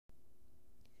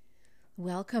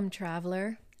Welcome,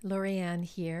 traveler. Lorianne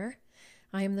here.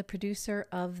 I am the producer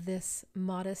of this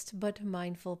modest but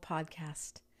mindful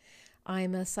podcast.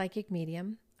 I'm a psychic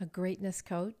medium, a greatness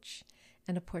coach,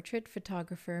 and a portrait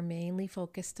photographer mainly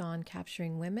focused on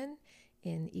capturing women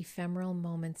in ephemeral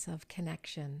moments of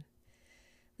connection.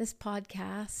 This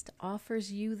podcast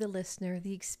offers you, the listener,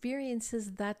 the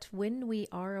experiences that when we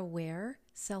are aware,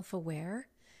 self-aware,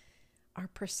 our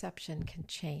perception can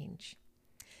change.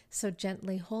 So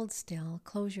gently hold still,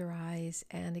 close your eyes,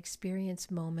 and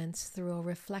experience moments through a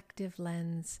reflective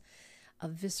lens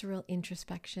of visceral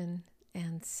introspection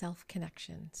and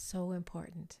self-connection. So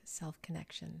important,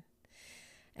 self-connection.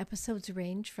 Episodes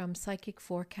range from psychic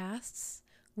forecasts,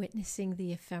 witnessing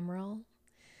the ephemeral,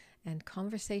 and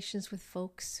conversations with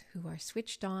folks who are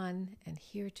switched on and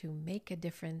here to make a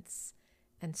difference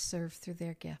and serve through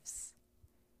their gifts.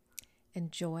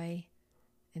 Enjoy,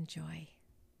 enjoy.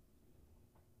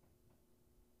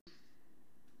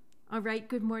 All right,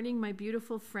 good morning, my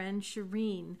beautiful friend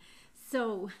Shereen.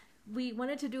 So we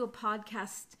wanted to do a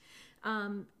podcast.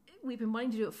 We've been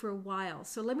wanting to do it for a while.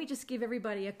 So let me just give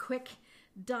everybody a quick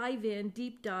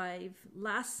deep dive.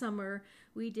 Last summer,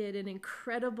 we did an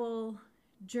incredible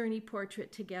journey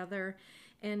portrait together,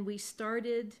 and we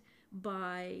started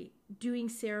by doing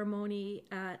ceremony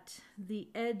at the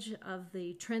edge of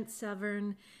the Trent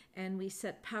Severn, and we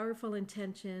set powerful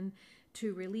intention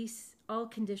to release all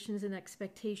conditions and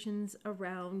expectations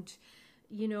around,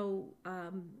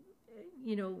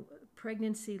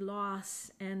 pregnancy loss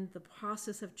and the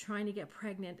process of trying to get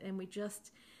pregnant. And we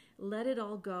just let it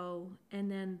all go.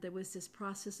 And then there was this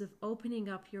process of opening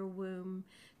up your womb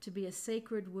to be a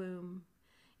sacred womb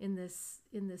in this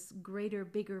greater,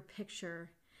 bigger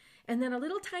picture. And then a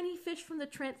little tiny fish from the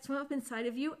Trent swam up inside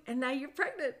of you, and now you're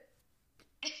pregnant.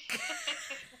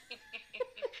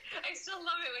 I still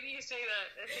love it when you say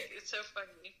that. I think it's so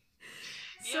funny.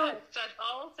 So, yes, that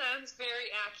all sounds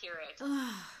very accurate.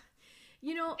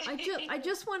 I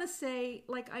just want to say,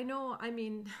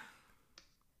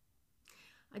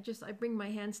 I bring my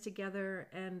hands together,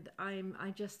 and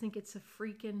I just think it's a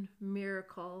freaking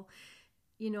miracle.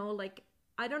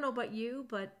 I don't know about you,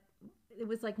 but it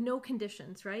was like no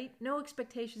conditions, right? No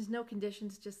expectations, no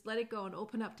conditions. Just let it go and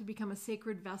open up to become a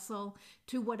sacred vessel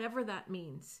to whatever that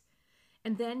means.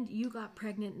 And then you got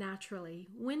pregnant naturally.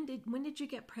 When did you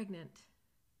get pregnant?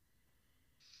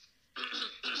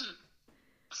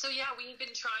 So we've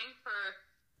been trying for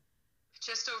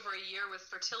just over a year with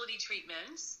fertility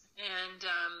treatments, and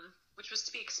which was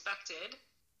to be expected.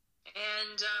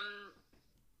 And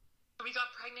we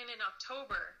got pregnant in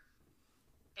October,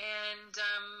 and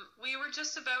we were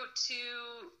just about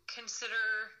to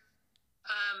consider,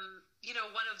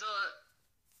 one of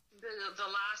the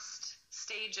last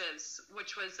stages,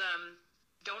 which was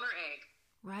donor egg.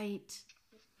 Right.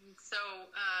 So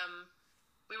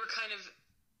we were kind of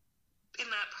in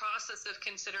that process of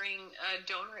considering a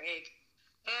donor egg,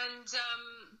 and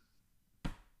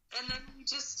then we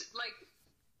just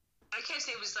I can't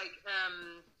say it was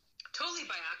totally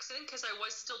by accident, because I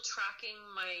was still tracking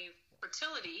my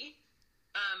fertility,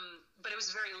 but it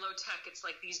was very low tech. It's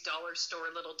like these dollar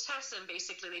store little tests, and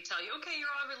basically they tell you, okay,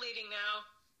 you're ovulating now.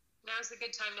 Now's a good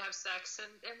time to have sex,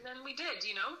 and then we did,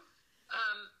 and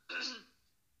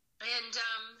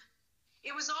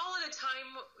it was all at a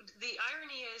time. The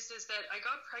irony is that I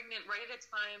got pregnant right at a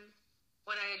time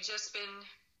when I had just been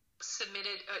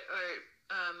submitted,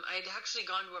 I had actually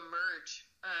gone to emerge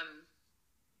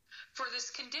for this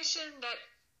condition that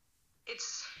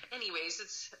it's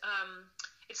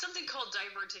something called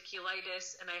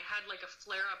diverticulitis, and I had a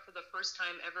flare up for the first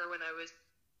time ever when I was,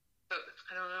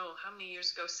 I don't know how many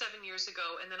years ago, 7 years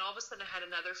ago. And then all of a sudden I had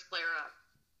another flare up,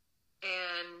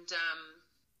 and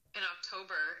in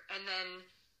October, and then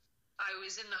I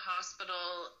was in the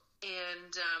hospital,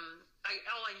 and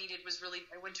all I needed was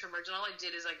I went to emerge, and all I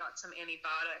did is I got some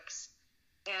antibiotics.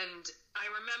 And I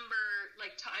remember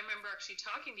I remember actually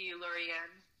talking to you,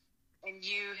 Lorianne, and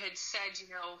you had said,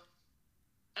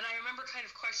 and I remember kind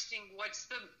of questioning what's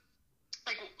the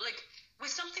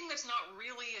with something that's not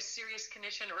really a serious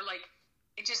condition, or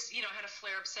it just, I had a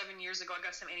flare up 7 years ago. I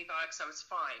got some antibiotics. I was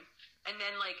fine. And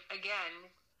then again,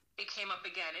 it came up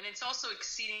again. And it's also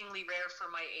exceedingly rare for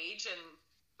my age and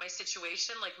my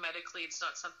situation. Medically, it's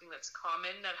not something that's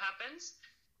common that happens.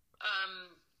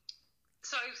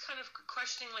 So I was kind of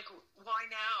questioning, why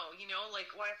now?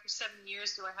 Why after 7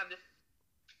 years do I have this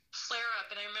flare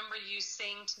up? And I remember you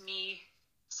saying to me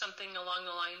something along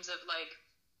the lines of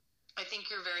I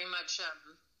think you're very much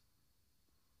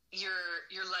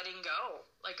you're letting go.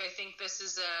 I think this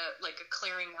is a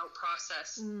clearing out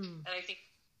process. And I think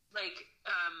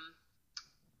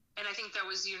think that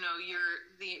was, your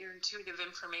intuitive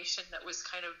information that was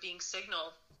kind of being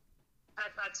signaled at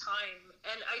that time.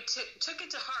 And I took it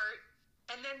to heart.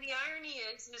 And then the irony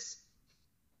is,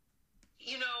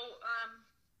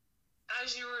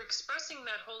 as you were expressing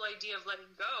that whole idea of letting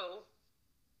go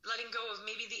of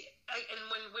maybe and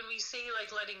when we say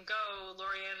like letting go,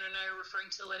 Lorianne and I are referring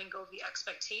to letting go of the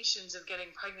expectations of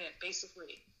getting pregnant,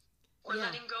 basically, or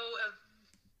letting go of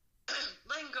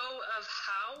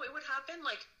how it would happen.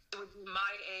 Like it would be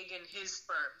my egg and his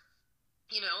sperm,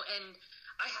 and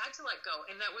I had to let go.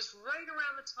 And that was right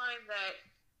around the time that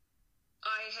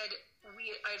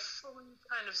I fully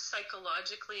kind of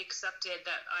psychologically accepted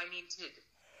that I needed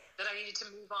to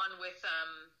move on with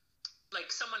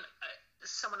like someone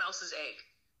else's egg.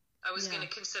 I was going to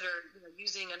consider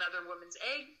using another woman's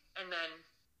egg and then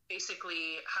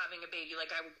basically having a baby.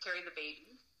 Like I would carry the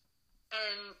baby,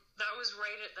 and that was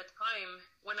right at the time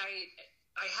when I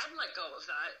hadn't let go of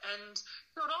that. And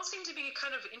it all seemed to be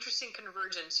kind of interesting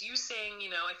convergence. You saying,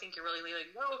 I think you're really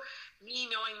letting go. Me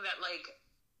knowing that like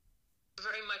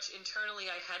very much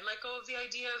internally I had let go of the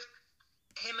idea of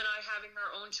him and I having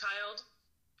our own child,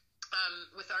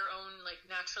 with our own like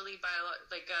naturally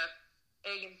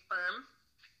egg and sperm,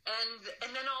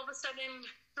 and then all of a sudden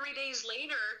 3 days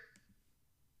later,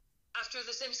 after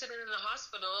this incident in the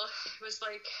hospital, it was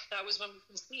like that was when we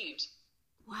conceived.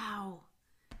 Wow.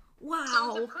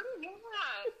 So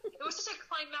it was such a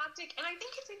climactic, and I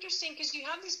think it's interesting because you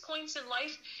have these points in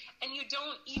life and you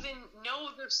don't even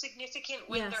know they're significant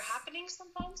when they're happening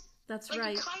sometimes. That's like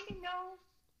right. You kind of know.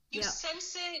 You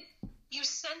sense it. You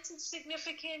sense it's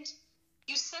significant.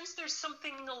 You sense there's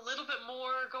something a little bit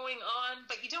more going on,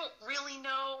 but you don't really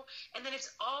know. And then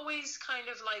it's always kind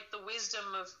of like the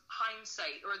wisdom of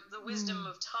hindsight or the wisdom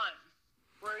of time,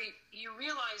 where you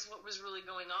realize what was really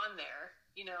going on there,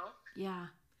 Yeah.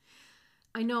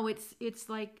 I know it's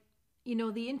like,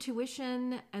 the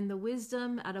intuition and the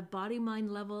wisdom at a body-mind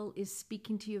level is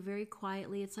speaking to you very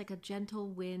quietly. It's like a gentle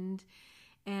wind,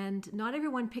 and not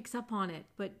everyone picks up on it,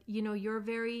 but you're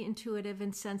very intuitive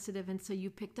and sensitive, and so you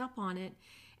picked up on it.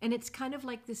 And it's kind of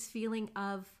like this feeling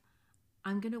of,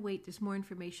 I'm going to wait, there's more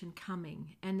information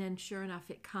coming. And then sure enough,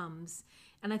 it comes.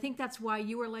 And I think that's why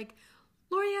you were like,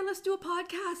 Lorianne, let's do a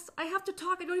podcast. I have to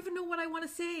talk. I don't even know what I want to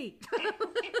say.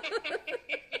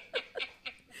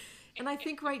 And I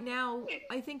think right now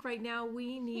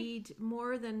we need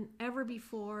more than ever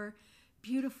before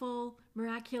beautiful,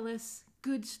 miraculous,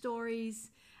 good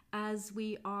stories as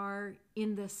we are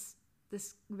in this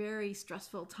very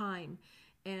stressful time.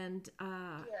 And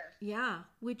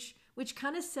which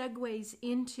kind of segues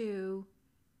into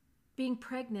being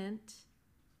pregnant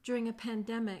during a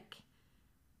pandemic.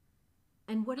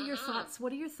 And what are your thoughts?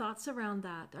 What are your thoughts around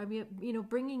that? I mean,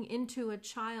 bringing into a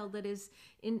child that is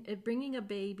bringing a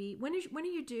baby. When are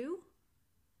you due?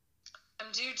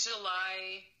 I'm due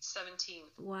July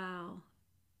 17th. Wow.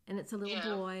 And it's a little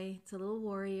boy. It's a little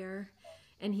warrior.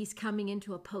 And he's coming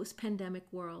into a post-pandemic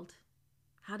world.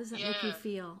 How does that make you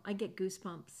feel? I get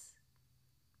goosebumps.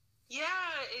 Yeah,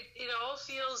 it all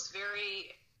feels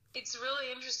it's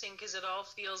really interesting because it all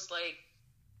feels like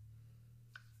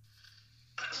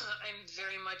I'm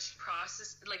very much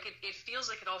processed. Like it feels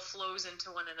like it all flows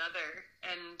into one another.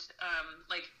 And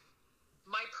like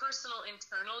my personal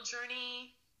internal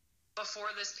journey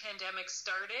before this pandemic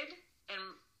started and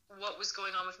what was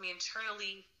going on with me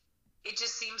internally, it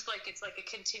just seems like it's like a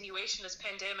continuation. This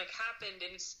pandemic happened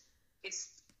and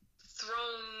it's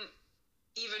thrown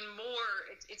even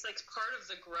more. It's like part of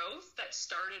the growth that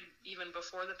started even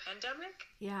before the pandemic.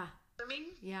 Yeah. For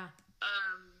me. Yeah.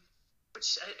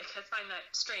 Which I find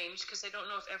that strange because I don't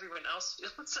know if everyone else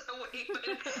feels that way,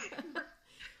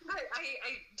 but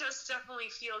I just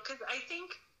definitely feel, because I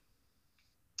think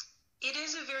it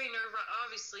is a very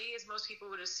obviously, as most people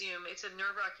would assume, it's a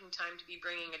nerve-wracking time to be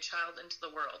bringing a child into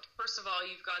the world. First of all,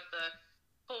 you've got the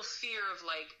whole fear of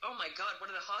like, oh my God,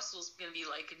 what are the hospitals going to be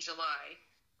like in July?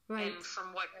 Right. And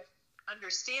from what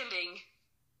understanding,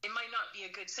 it might not be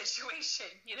a good situation,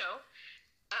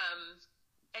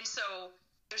 and so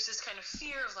there's this kind of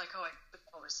fear of like, oh, I hope it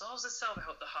all resolves itself. I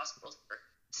hope the hospitals are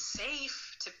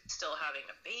safe to still having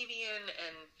a baby in.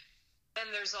 And then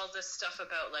there's all this stuff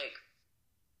about like,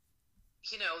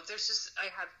 there's just, I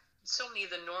have so many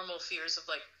of the normal fears of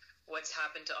like, what's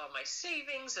happened to all my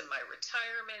savings and my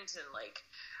retirement and like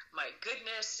my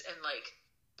goodness and like,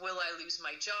 will I lose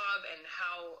my job, and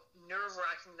how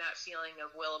nerve-wracking that feeling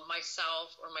of will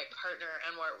myself or my partner,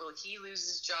 Anwar, will he lose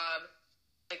his job?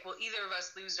 Like, will either of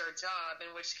us lose our job?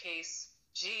 In which case,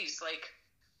 geez, like,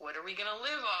 what are we going to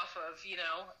live off of,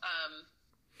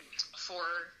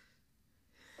 for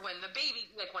when the baby,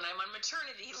 like when I'm on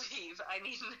maternity leave. I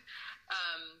mean,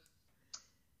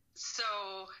 so,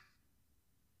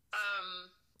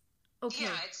 Okay.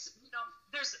 yeah, it's,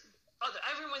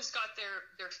 everyone's got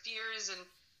their fears and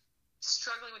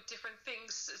struggling with different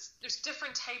things. There's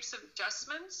different types of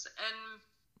adjustments.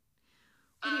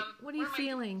 And What are you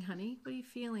feeling, honey? What are you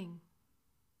feeling?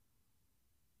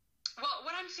 Well,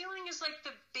 what I'm feeling is like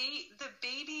the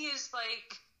baby is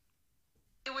like,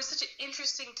 it was such an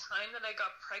interesting time that I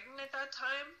got pregnant at that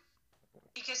time,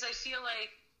 because I feel like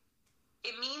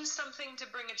it means something to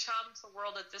bring a child into the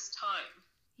world at this time.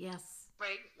 Yes.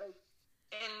 Right? Like,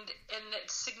 and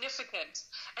it's significant.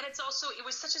 And it's also, it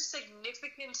was such a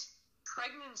significant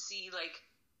pregnancy, like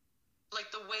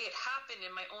the way it happened in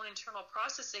my own internal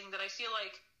processing, that I feel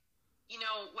like,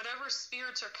 whatever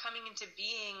spirits are coming into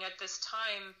being at this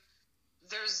time,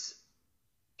 there's,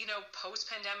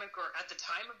 post-pandemic or at the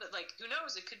time of it, like, who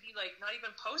knows? It could be like not even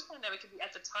post-pandemic, it could be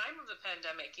at the time of the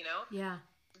pandemic, Yeah.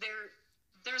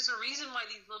 There's a reason why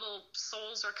these little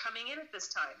souls are coming in at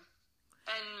this time.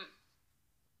 And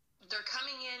they're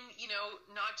coming in,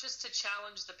 not just to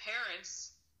challenge the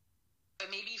parents, but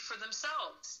maybe for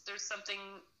themselves. There's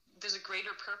a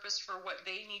greater purpose for what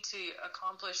they need to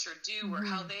accomplish or do, or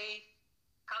how they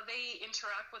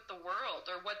interact with the world,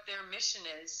 or what their mission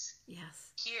is.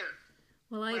 Yes. Here.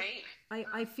 Well,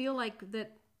 I feel like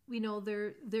that,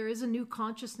 there is a new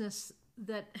consciousness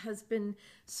that has been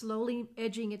slowly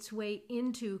edging its way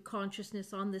into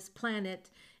consciousness on this planet,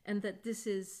 and that this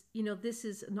is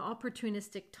an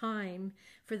opportunistic time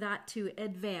for that to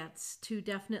advance, to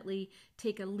definitely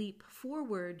take a leap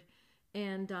forward.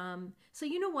 And so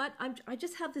you know what? I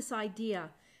just have this idea.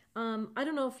 I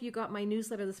don't know if you got my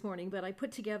newsletter this morning, but I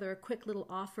put together a quick little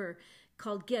offer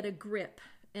called Get a Grip,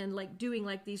 and like doing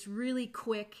like these really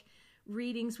quick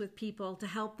readings with people to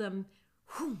help them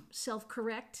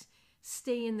self-correct,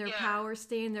 stay in their power,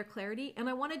 stay in their clarity. And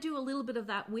I want to do a little bit of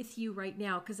that with you right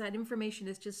now, because that information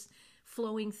is just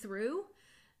flowing through.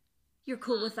 You're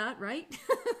cool with that, right?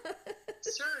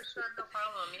 Sure, no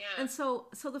problem. Yeah. And so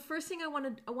the first thing I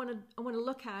want to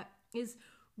look at is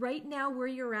right now where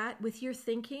you're at with your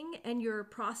thinking and your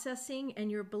processing and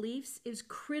your beliefs is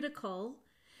critical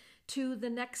to the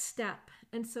next step.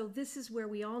 And so this is where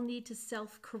we all need to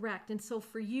self-correct. And so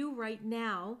for you right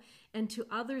now, and to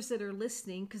others that are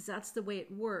listening, because that's the way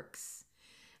it works,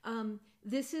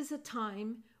 this is a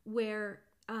time where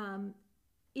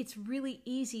it's really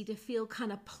easy to feel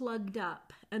kind of plugged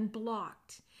up and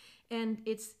blocked. And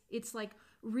it's like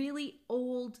really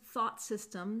old thought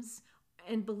systems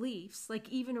and beliefs, like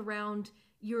even around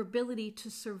your ability to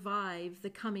survive the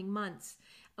coming months,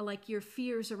 like your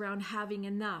fears around having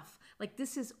enough. Like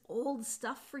this is old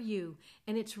stuff for you,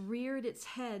 and it's reared its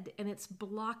head and it's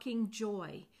blocking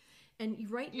joy. And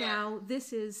right now,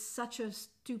 this is such a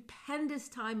stupendous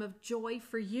time of joy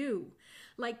for you.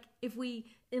 Like if we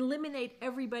eliminate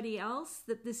everybody else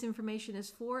that this information is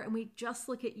for, and we just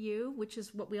look at you, which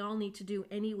is what we all need to do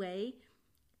anyway,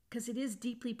 because it is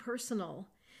deeply personal.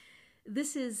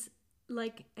 This is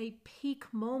like a peak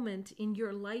moment in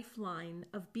your lifeline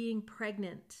of being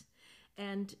pregnant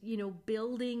and,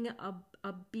 building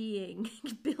a being,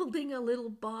 building a little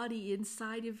body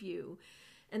inside of you.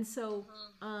 And so,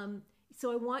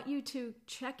 so I want you to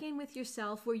check in with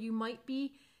yourself where you might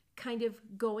be kind of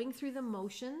going through the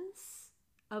motions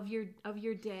of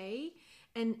your day,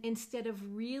 and instead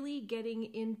of really getting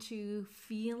into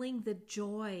feeling the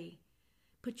joy,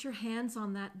 put your hands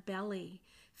on that belly.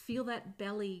 Feel that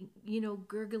belly,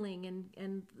 gurgling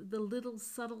and the little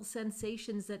subtle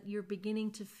sensations that you're beginning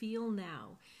to feel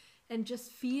now. And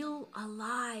just feel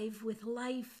alive with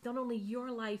life, not only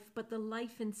your life, but the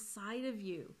life inside of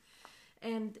you.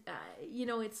 And,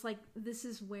 it's like, this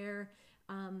is where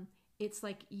it's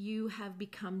like you have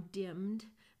become dimmed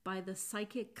by the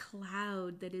psychic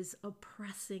cloud that is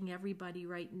oppressing everybody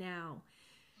right now.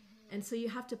 Mm-hmm. And so you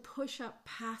have to push up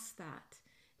past that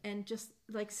and just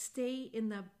like stay in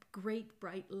the great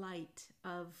bright light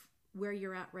of where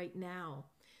you're at right now.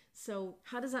 So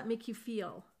how does that make you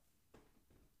feel?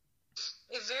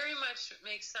 It very much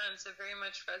makes sense. It very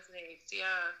much resonates.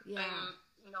 Yeah.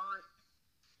 I'm not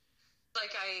like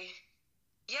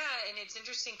and it's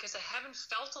interesting because I haven't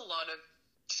felt a lot of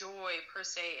joy per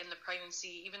se in the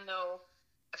pregnancy, even though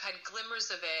I've had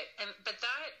glimmers of it. But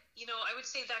that, I would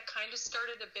say that kind of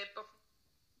started a bit before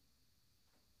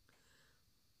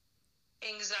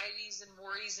anxieties and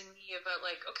worries in me about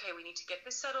like, okay, we need to get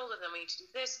this settled, and then we need to do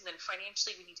this, and then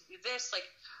financially we need to do this, like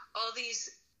all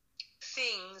these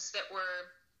things that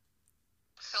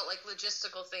felt like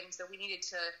logistical things that we needed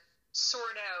to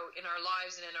sort out in our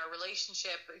lives and in our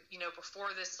relationship,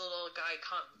 before this little guy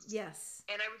comes. Yes.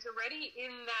 And I was already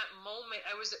in that moment.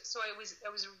 I was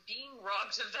being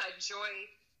robbed of that joy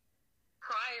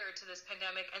prior to this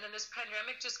pandemic. And then this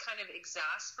pandemic just kind of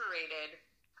exasperated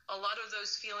a lot of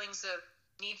those feelings of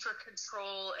need for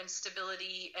control and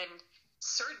stability and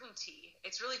certainty.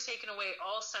 It's really taken away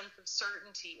all sense of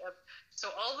certainty. So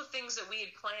all the things that we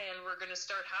had planned were going to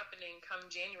start happening come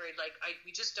January. Like we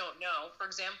just don't know. For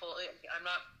example, I'm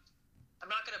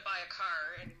not going to buy a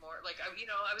car anymore. Like I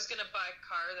was going to buy a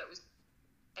car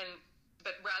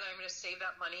but rather I'm going to save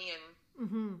that money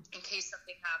and in case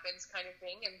something happens, kind of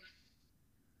thing. And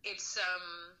it's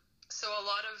so a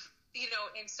lot of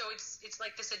and so it's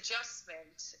like this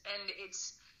adjustment, and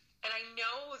I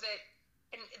know that.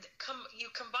 And you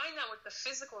combine that with the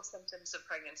physical symptoms of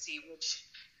pregnancy,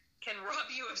 which can rob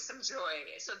you of some joy.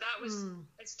 So that was,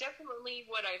 it's definitely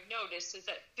what I've noticed is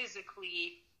that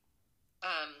physically,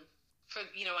 I'm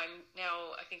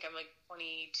now, I think I'm like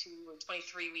 22 or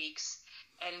 23 weeks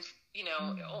and,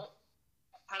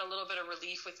 had a little bit of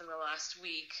relief within the last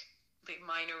week, big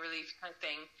minor relief kind of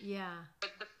thing. Yeah.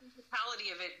 But the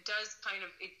physicality of it does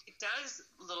it does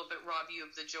a little bit rob you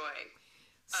of the joy.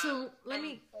 So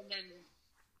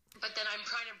but then I'm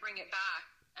trying to bring it back,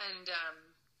 and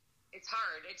it's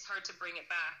hard. It's hard to bring it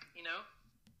back,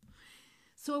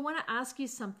 So I want to ask you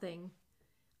something.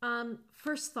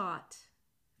 First thought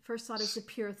is a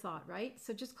pure thought, right?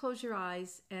 So just close your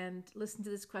eyes and listen to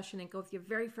this question and go with your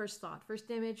very first thought, first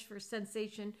image, first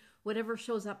sensation, whatever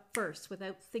shows up first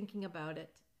without thinking about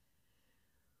it.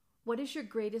 What is your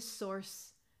greatest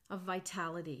source of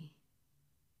vitality?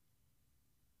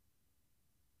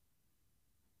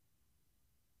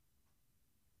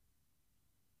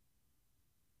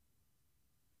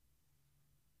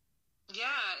 Yeah,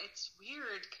 it's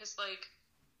weird because,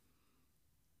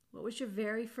 what was your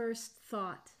very first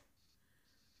thought?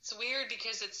 It's weird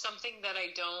because it's something that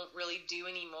I don't really do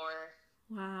anymore.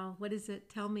 Wow, what is it?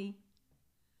 Tell me.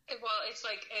 Well, it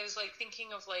was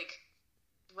thinking of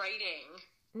writing.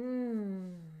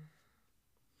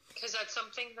 Because that's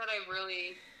something that I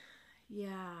really.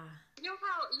 Yeah. You know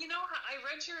how I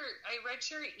read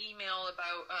your email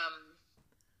about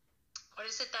what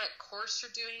is it, that course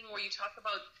you're doing where you talk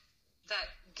about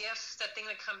that gift, that thing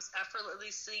that comes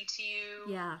effortlessly to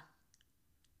you. Yeah.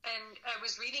 And I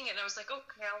was reading it and I was like,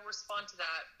 okay, I'll respond to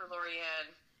that for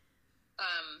Lorianne.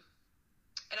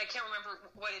 And I can't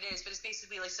remember what it is, but it's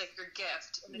basically like your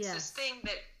gift. And it's this thing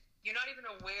that you're not even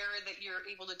aware that you're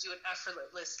able to do it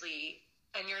effortlessly.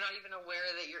 And you're not even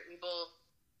aware that you're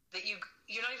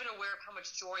not even aware of how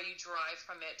much joy you derive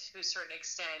from it to a certain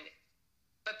extent.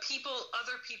 But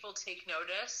other people take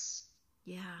notice.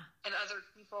 Yeah. And other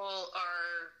people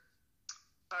are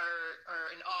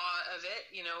in awe of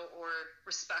it, or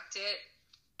respect it.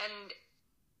 And,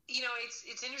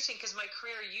 it's interesting because my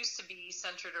career used to be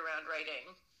centered around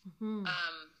writing. Mm-hmm.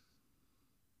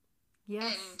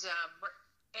 Yes.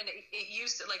 And it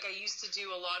used to, I used to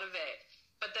do a lot of it.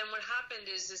 But then what happened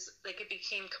is it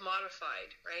became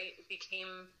commodified, right? It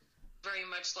became very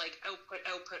much output.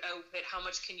 How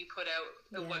much can you put out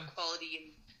at what quality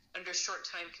and under short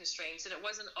time constraints? And it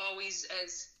wasn't always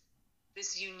as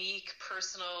this unique,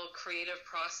 personal, creative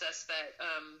process that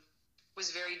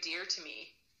was very dear to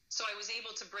me. So I was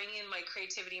able to bring in my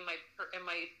creativity and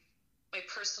my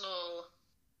personal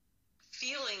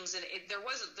feelings, and there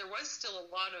was still a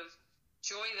lot of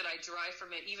joy that I derived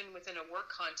from it, even within a work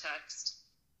context.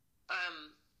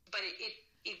 But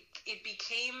it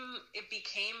became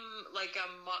like a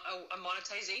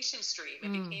monetization stream.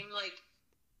 It became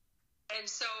and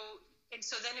so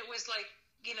then it was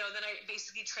then I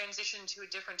basically transitioned to a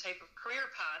different type of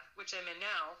career path, which I'm in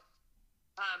now,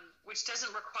 which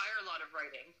doesn't require a lot of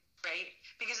writing, right?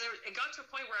 Because it got to a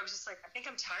point where I was just I think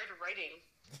I'm tired of writing.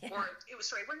 Yeah. Or it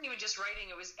wasn't even just writing,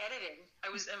 it was editing.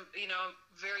 I was,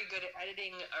 very good at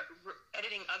editing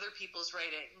other people's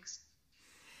writings.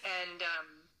 And,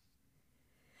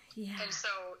 and so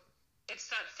it's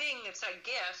that thing, it's that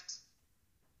gift,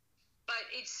 but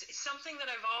it's something that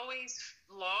I've always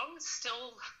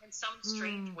still in some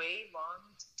strange way,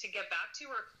 longed to get back to,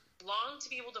 or longed to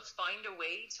be able to find a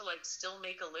way to still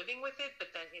make a living with it,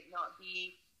 but then it not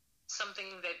be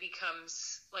something that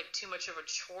becomes too much of a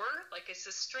chore. It's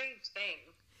a strange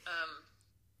thing.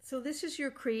 So this is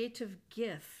your creative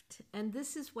gift, and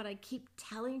this is what I keep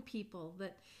telling people,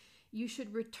 that you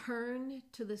should return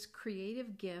to this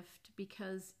creative gift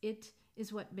because it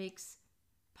is what makes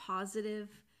positive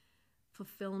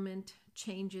fulfillment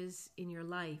changes in your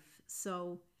life.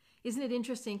 So isn't it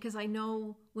interesting? Because I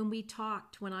know when we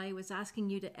talked, when I was asking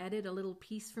you to edit a little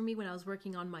piece for me when I was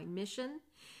working on my mission,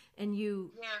 and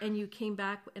you Yeah. and you came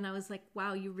back, and I was like,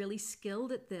 wow, you're really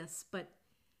skilled at this,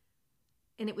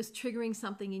 and it was triggering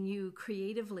something in you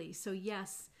creatively. So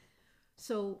yes,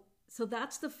 so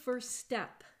that's the first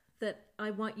step that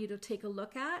I want you to take a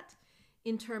look at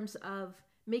in terms of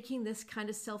making this kind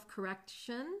of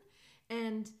self-correction.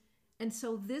 And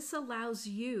so this allows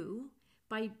you,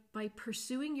 by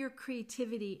pursuing your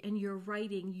creativity and your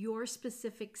writing, your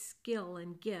specific skill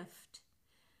and gift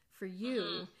for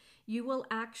you, you will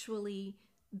actually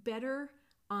better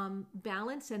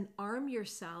balance and arm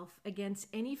yourself against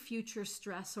any future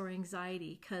stress or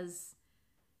anxiety, because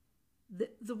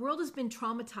the world has been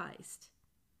traumatized.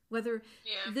 Whether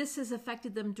this has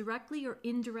affected them directly or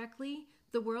indirectly,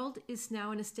 the world is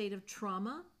now in a state of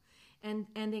trauma and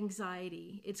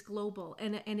anxiety. It's global,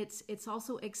 and it's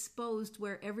also exposed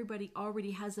where everybody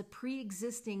already has a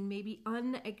pre-existing, maybe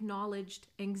unacknowledged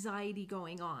anxiety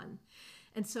going on.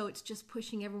 And so it's just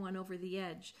pushing everyone over the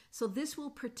edge. So this will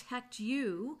protect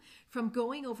you from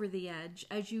going over the edge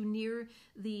as you near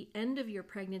the end of your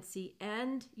pregnancy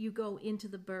and you go into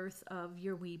the birth of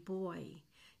your wee boy,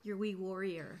 your wee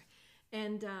warrior.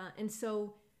 And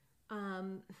so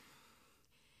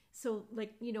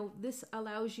like, you know, this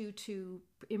allows you to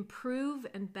improve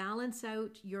and balance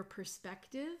out your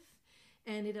perspective,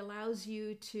 and it allows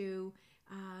you to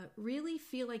really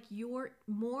feel like you're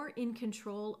more in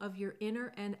control of your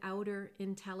inner and outer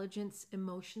intelligence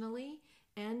emotionally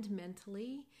and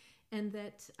mentally. And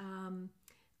that,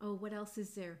 what else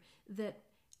is there? That,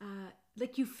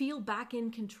 like, you feel back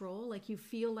in control, like you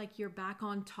feel like you're back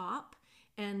on top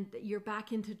and you're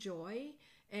back into joy,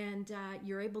 and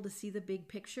you're able to see the big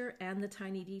picture and the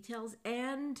tiny details,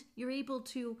 and you're able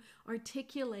to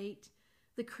articulate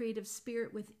the creative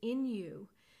spirit within you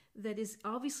that is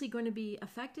obviously going to be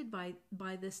affected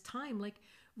by this time. Like,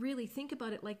 really think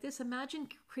about it like this. Imagine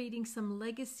creating some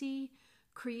legacy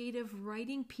creative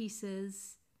writing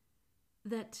pieces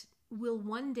that will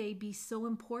one day be so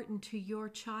important to your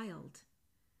child,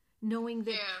 knowing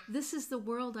that this is the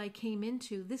world I came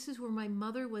into, this is where my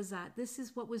mother was at, this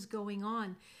is what was going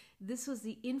on, this was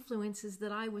the influences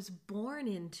that I was born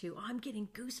into. I'm getting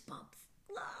goosebumps.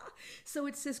 So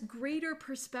it's this greater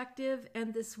perspective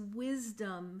and this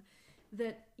wisdom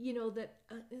that, you know, that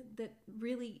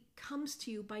really comes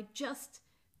to you by just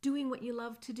doing what you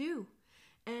love to do.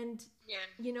 And,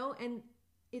 you know, and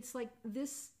it's like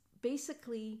this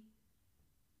basically,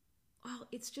 wow,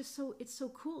 it's so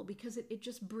cool, because it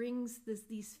just brings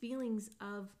these feelings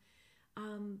of,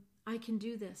 I can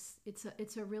do this.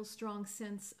 It's a real strong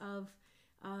sense of,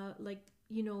 like,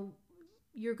 you know,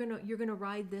 you're gonna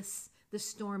ride this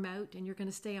storm out, and you're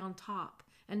gonna stay on top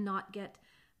and not get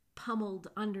pummeled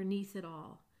underneath it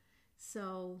all.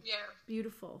 So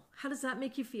beautiful. How does that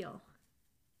make you feel?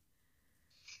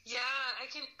 Yeah, I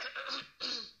can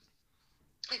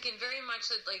I can very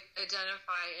much like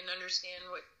identify and understand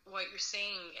what you're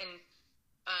saying, and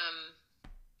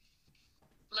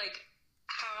like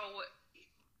how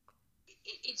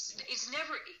it's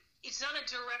not a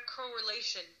direct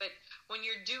correlation, but when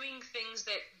you're doing things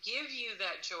that give you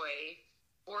that joy,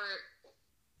 or,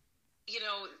 you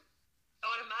know,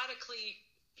 automatically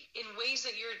in ways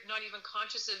that you're not even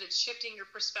conscious of, it's shifting your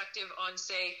perspective on,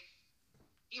 say,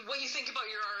 what you think about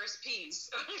your RSPs,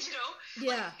 you know?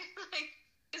 Yeah. Like,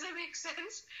 does that make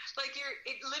sense? Like,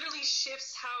 it literally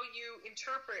shifts how you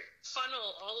interpret,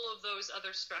 funnel all of those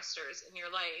other stressors in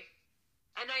your life.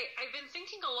 And I've been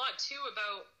thinking a lot too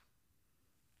about,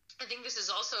 I think this is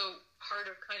also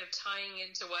part of kind of tying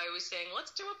into why I was saying,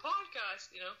 let's do a podcast,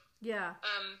 you know? Yeah.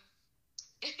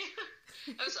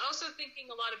 I was also thinking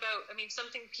a lot about, I mean,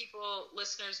 something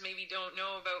listeners maybe don't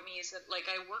know about me is that, like,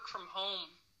 I work from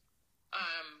home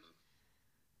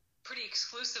pretty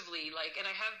exclusively, like, and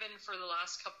I have been for the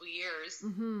last couple of years.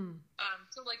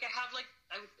 So, like, I have, like,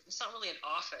 it's not really an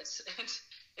office.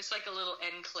 It's like a little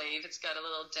enclave. It's got a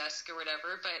little desk or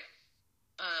whatever, but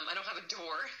I don't have a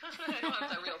door. I don't have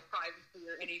that real privacy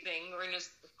or anything. We're in a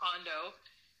condo.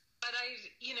 But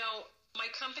you know, my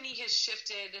company has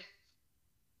shifted.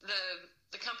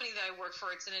 The company that I work for,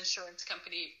 it's an insurance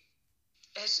company,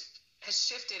 has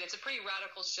shifted. It's a pretty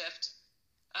radical shift.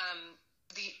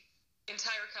 The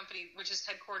entire company, which is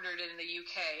headquartered in the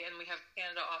UK, and we have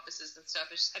Canada offices and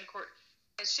stuff, has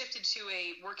shifted to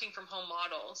a working from home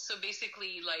model. So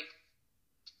basically, like,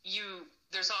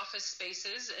 there's office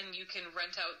spaces, and you can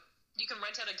rent out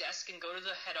a desk and go to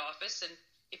the head office, and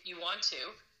if you want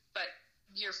to, but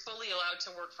you're fully allowed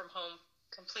to work from home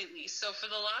completely. So for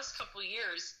the last couple of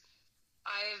years,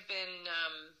 I've been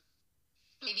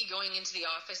maybe going into the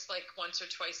office like once or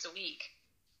twice a week,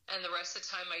 and the rest of the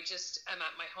time I'm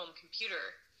at my home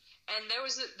computer. And there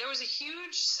was a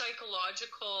huge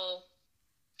psychological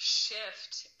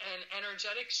shift and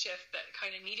energetic shift that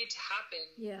kind of needed to happen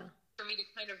for me to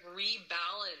kind of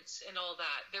rebalance and all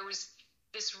that. There was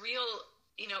this real,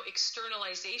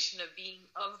 externalization of being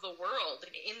of the world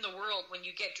and in the world. When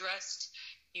you get dressed,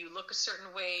 you look a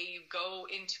certain way, you go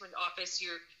into an office,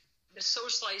 the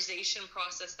socialization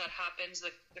process that happens,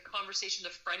 the conversation,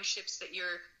 the friendships that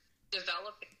you're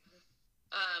developing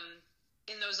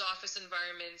in those office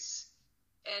environments.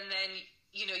 And then,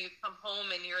 you come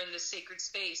home and you're in this sacred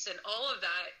space, and all of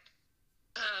that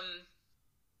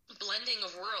blending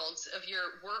of worlds, of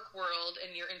your work world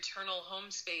and your internal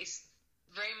home space,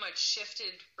 very much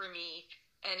shifted for me.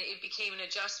 And it became an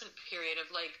adjustment period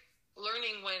of like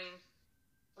learning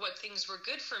what things were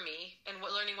good for me, and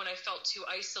learning when I felt too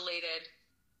isolated,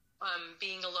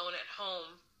 being alone at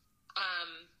home,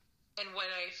 and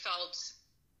when I felt,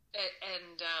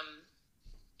 and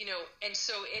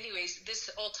so anyways, this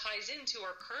all ties into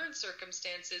our current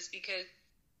circumstances, because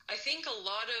I think a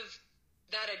lot of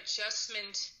that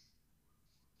adjustment,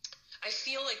 I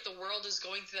feel like the world is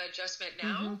going through that adjustment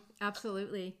now. Mm-hmm.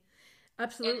 Absolutely.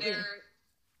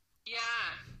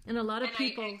 And a lot of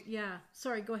people,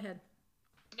 sorry, go ahead.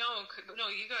 No,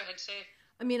 you go ahead, say it.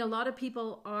 I mean, a lot of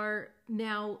people are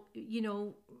now,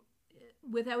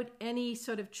 without any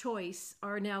sort of choice,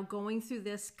 are now going through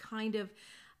this kind of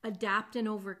adapt and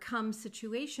overcome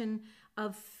situation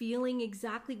of feeling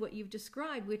exactly what you've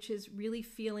described, which is really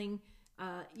feeling,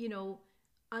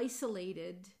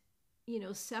 isolated,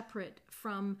 separate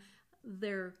from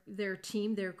their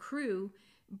team, their crew.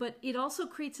 But it also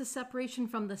creates a separation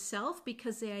from the self,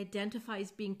 because they identify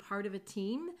as being part of a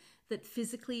team that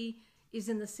physically is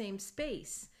in the same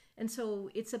space. And so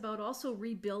it's about also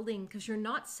rebuilding, because you're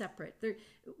not separate.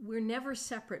 We're never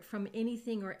separate from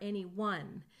anything or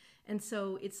anyone. And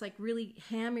so it's like really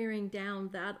hammering down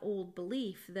that old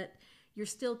belief that you're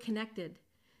still connected,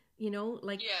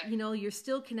 you're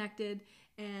still connected.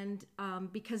 And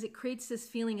because it creates this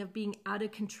feeling of being out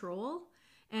of control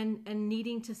and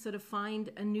needing to sort of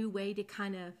find a new way to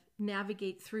kind of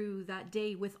navigate through that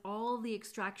day with all the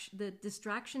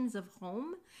distractions of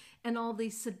home and all the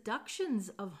seductions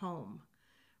of home,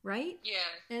 right? Yeah.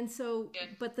 And so,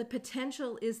 but the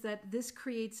potential is that this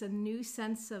creates a new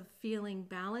sense of feeling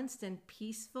balanced and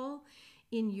peaceful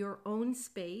in your own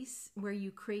space, where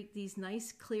you create these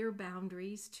nice, clear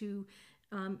boundaries to,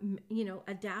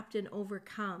 adapt and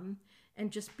overcome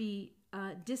and just be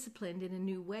disciplined in a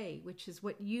new way, which is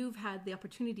what you've had the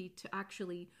opportunity to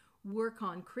actually work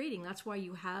on creating. That's why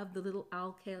you have the little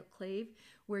alcove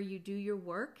where you do your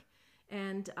work,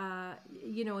 and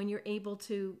and you're able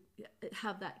to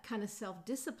have that kind of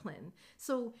self-discipline.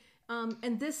 So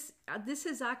and this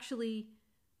is actually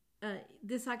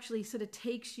sort of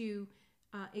takes you,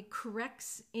 it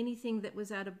corrects anything that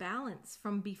was out of balance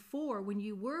from before, when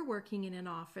you were working in an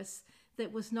office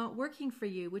that was not working for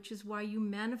you, which is why you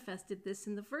manifested this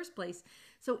in the first place.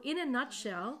 So in a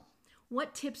nutshell,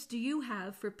 what tips do you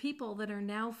have for people that are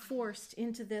now forced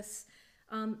into this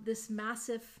this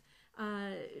massive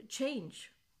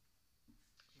change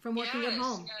from working at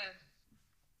home? Yeah.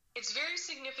 It's very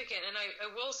significant, and I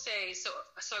will say, so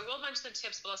I will mention the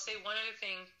tips, but I'll say one other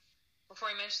thing before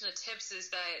I mention the tips is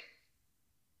that,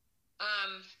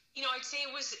 I'd say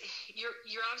it was,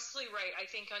 you're absolutely right. I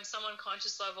think on some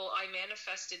unconscious level, I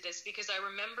manifested this because I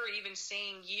remember even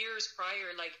saying years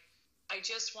prior, like, I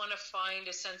just want to find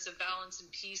a sense of balance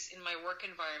and peace in my work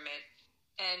environment.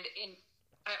 And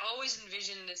I always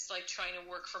envisioned this, like, trying to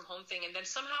work from home thing. And then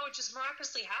somehow it just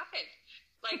miraculously happened.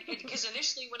 Like, because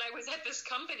initially when I was at this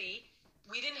company,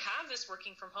 we didn't have this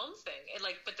working from home thing.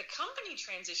 But the company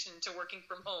transitioned to working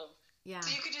from home. Yeah.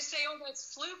 So you could just say, oh,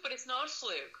 that's fluke, but it's not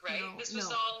fluke, right? No, this was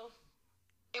all,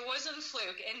 it wasn't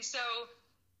fluke. And so,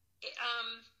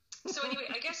 so anyway,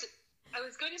 I guess I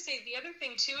was going to say the other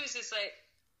thing too is that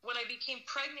when I became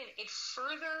pregnant, it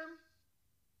further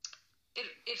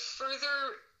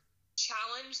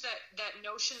challenged that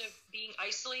notion of being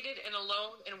isolated and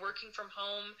alone and working from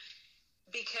home,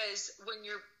 because when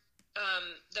you're,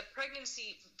 the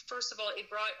pregnancy, first of all, it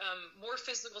brought more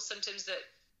physical symptoms that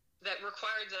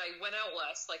required that I went out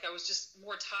less. Like, I was just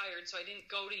more tired, so I didn't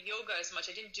go to yoga as much.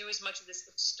 I didn't do as much of this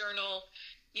external,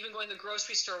 even going to the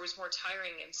grocery store was more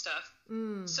tiring and stuff.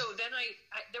 So then I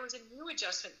there was a new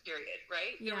adjustment period,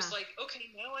 right? Yeah. It was like,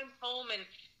 okay, now I'm home, and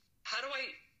how do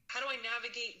I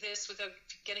navigate this without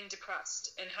getting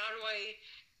depressed? And how do I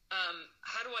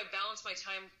balance my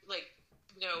time? Like,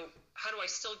 how do I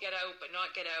still get out but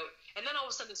not get out? And then all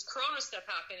of a sudden this Corona stuff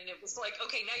happened, and it was like,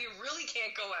 okay, now you really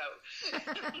can't go out. You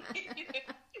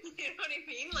know what I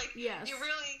mean? Like, yes. you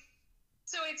really.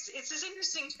 So it's this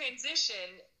interesting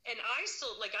transition, and I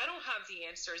still, like, I don't have the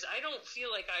answers. I don't feel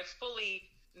like I've fully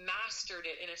mastered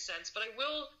it in a sense, but I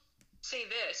will say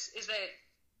this is that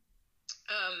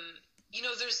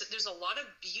there's a lot of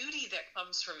beauty that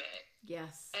comes from it.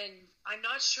 Yes. And I'm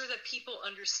not sure that people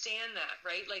understand that,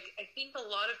 right? Like, I think a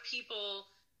lot of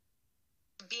people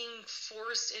being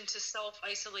forced into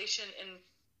self-isolation and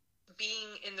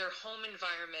being in their home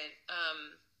environment,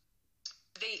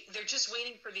 they're just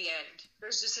waiting for the end.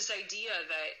 There's just this idea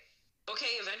that,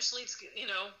 okay, eventually it's,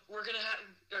 we're going to have,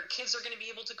 our kids are going to be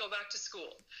able to go back to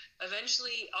school.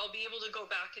 Eventually I'll be able to go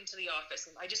back into the office,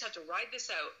 and I just have to ride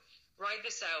this out.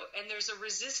 And there's a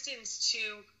resistance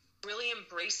to really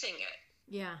embracing it.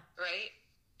 Yeah. Right.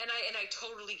 And I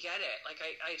totally get it. Like,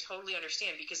 I totally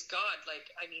understand, because God,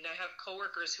 like, I mean, I have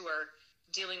coworkers who are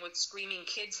dealing with screaming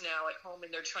kids now at home,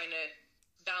 and they're trying to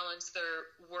balance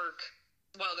their work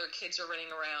while their kids are running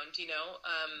around, and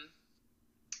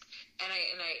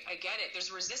I get it. There's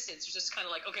resistance. It's just kind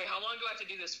of like, okay, how long do I have to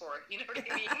do this for? You know what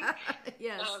I mean?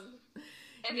 Yes.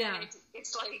 And then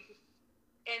it's like,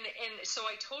 and so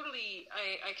I totally,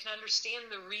 I can understand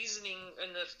the reasoning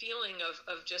and the feeling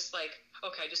of just like,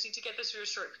 okay, I just need to get this through a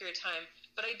short period of time.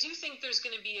 But I do think there's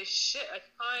going to be a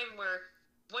time where,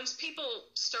 once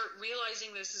people start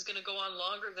realizing this is going to go on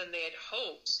longer than they had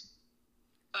hoped,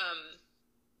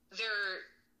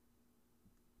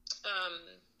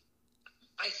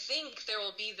 I think there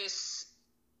will be this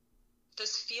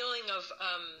feeling of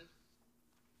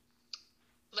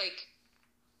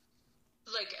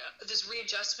this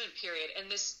readjustment period,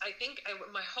 and this, I think,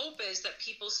 my hope is that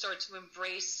people start to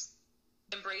embrace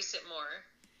it more.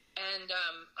 And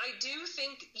I do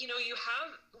think, you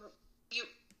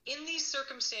in these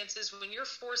circumstances, when you're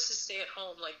forced to stay at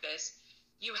home like this,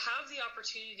 you have the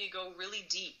opportunity to go really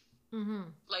deep.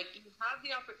 Mm-hmm. Like, you have the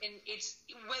and it's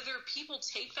whether people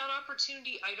take that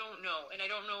opportunity, I don't know. And I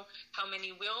don't know how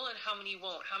many will and how many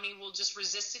won't. How many will just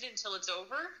resist it until it's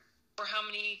over, or how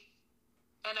many,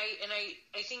 and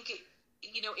I think it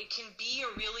can be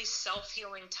a really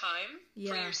self-healing time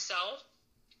for yourself.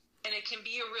 And it can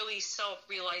be a really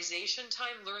self-realization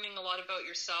time, learning a lot about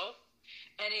yourself.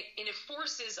 And it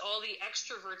forces all the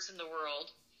extroverts in the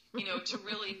world, to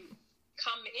really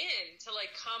come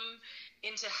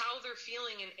into how they're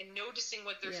feeling, and noticing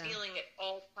what they're feeling at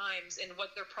all times, and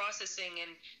what they're processing.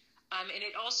 And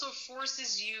it also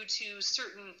forces you to so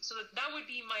that would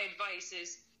be my advice,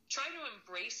 is try to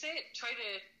embrace it. Try to,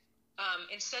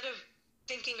 instead of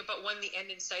thinking about when the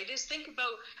end in sight is,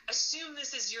 assume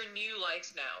this is your new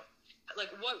life now.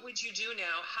 Like, what would you do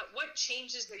now? What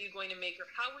changes are you going to make,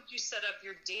 or how would you set up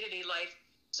your day-to-day life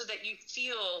so that you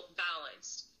feel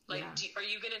balanced? Like, are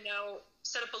you going to now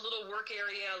set up a little work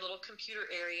area, a little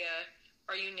computer area?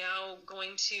 Are you now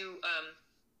going to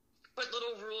put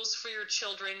little rules for your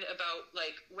children about,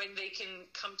 like, when they can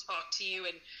come talk to you,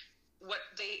 and what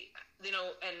they,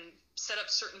 and set up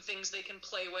certain things they can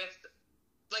play with?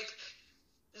 Like,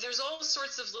 there's all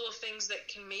sorts of little things that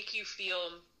can make you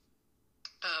feel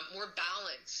more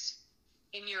balanced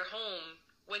in your home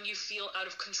when you feel out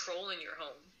of control in your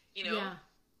home, Yeah.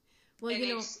 Well,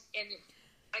 and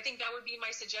I think that would be my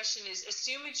suggestion, is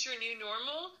assume it's your new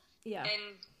normal. Yeah.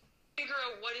 And figure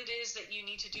out what it is that you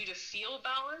need to do to feel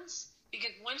balance.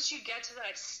 Because once you get to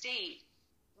that state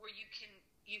where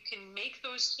you can make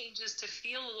those changes to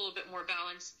feel a little bit more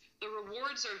balanced, the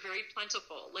rewards are very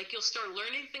plentiful. Like, you'll start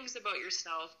learning things about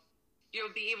yourself.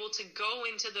 You'll be able to go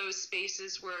into those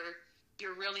spaces where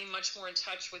you're really much more in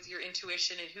touch with your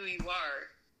intuition and who you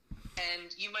are.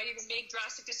 And you might even make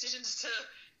drastic decisions to,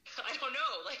 I don't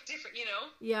know, like, different,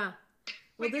 Yeah.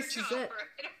 Well, this is it.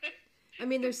 I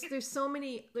mean, there's so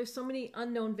many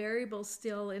unknown variables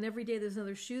still, and every day there's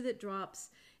another shoe that drops.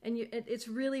 And it's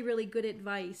really, really good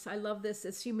advice. I love this.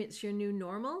 Assume it's your new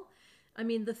normal. I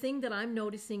mean, the thing that I'm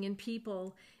noticing in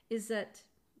people is that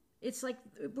it's like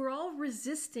we're all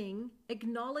resisting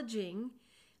acknowledging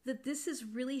that this is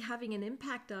really having an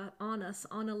impact on us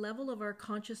on a level of our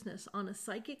consciousness, on a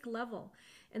psychic level.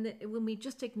 And that when we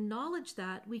just acknowledge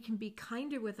that, we can be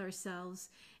kinder with ourselves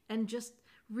and just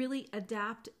really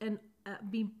adapt and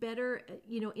be better,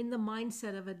 in the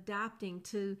mindset of adapting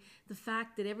to the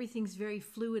fact that everything's very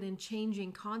fluid and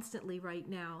changing constantly right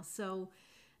now. So,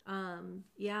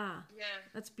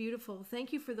 that's beautiful.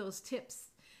 Thank you for those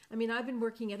tips. I mean, I've been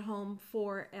working at home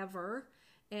forever.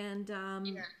 And,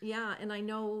 and I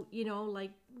know,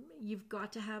 like, you've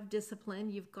got to have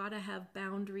discipline, you've got to have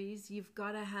boundaries, you've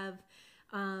got to have,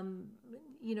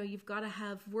 you've got to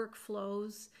have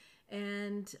workflows,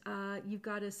 and you've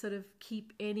got to sort of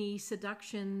keep any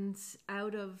seductions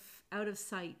out of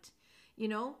sight,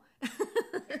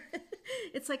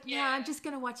 It's like, yeah, I'm just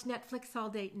going to watch Netflix all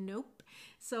day. Nope.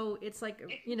 So it's like,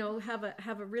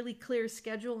 have a really clear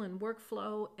schedule and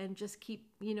workflow and just keep,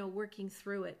 working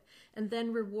through it, and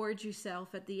then reward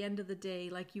yourself at the end of the day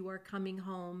like you are coming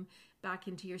home back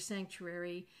into your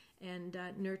sanctuary and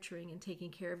nurturing and taking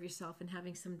care of yourself and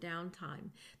having some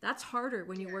downtime. That's harder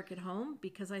when you work at home,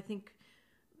 because I think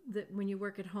that when you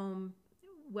work at home,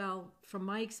 well, from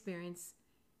my experience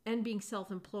and being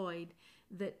self-employed,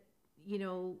 that,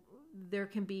 there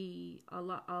can be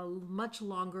a much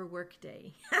longer work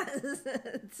day.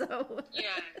 So,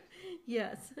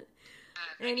 yes.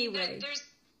 Anyway. There's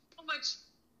so much,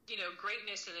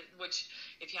 greatness in it, which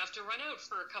if you have to run out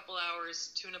for a couple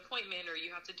hours to an appointment, or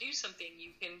you have to do something,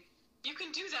 you can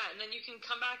do that, and then you can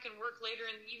come back and work later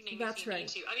in the evening. That's if you right.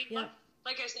 need to. I mean,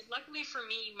 like I said, luckily for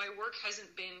me, my work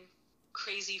hasn't been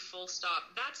crazy full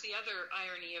stop. That's the other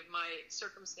irony of my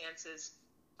circumstances.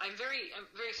 I'm very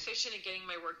efficient at getting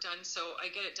my work done, so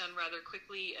I get it done rather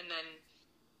quickly, and then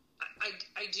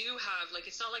I do have, like,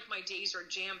 it's not like my days are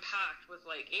jam-packed with,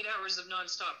 like, 8 hours of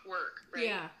nonstop work, right?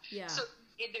 Yeah. So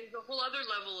there's a whole other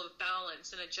level of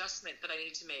balance and adjustment that I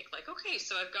need to make. Like, okay,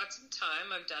 so I've got some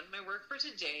time. I've done my work for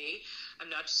today.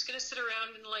 I'm not just going to sit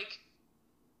around and, like,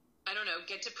 I don't know,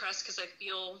 get depressed because I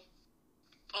feel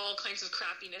all kinds of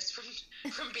crappiness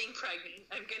from being pregnant.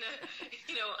 I'm going to,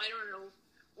 I don't know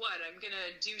what, I'm going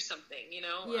to do something,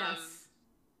 Yes.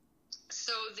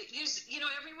 So there's,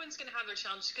 everyone's going to have their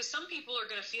challenges, because some people are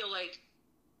going to feel like,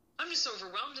 I'm just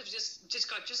overwhelmed. I've just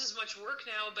got just as much work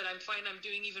now, but I'm finding I'm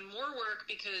doing even more work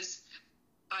because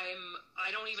I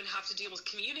don't even have to deal with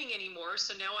commuting anymore.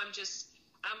 So now I'm just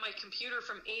at my computer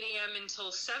from 8 a.m.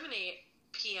 until 7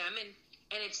 p.m. And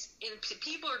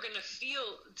people are going to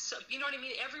feel, you know what I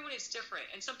mean? Everyone is different.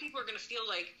 And some people are going to feel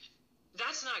like,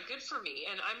 that's not good for me,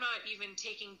 and I'm not even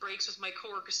taking breaks with my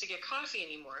coworkers to get coffee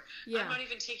anymore. I'm not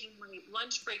even taking my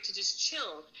lunch break to just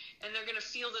chill, and they're going to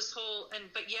feel this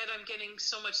but yet I'm getting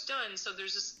so much done. So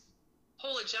there's this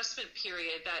whole adjustment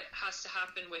period that has to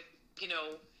happen with,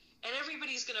 and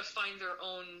everybody's going to find their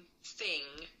own thing,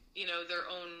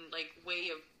 their own, like, way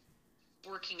of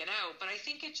working it out. But I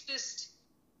think it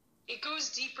goes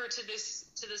deeper to this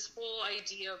whole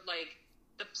idea of, like,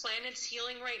 the planet's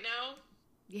healing right now.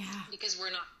 Yeah. Because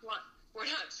we're not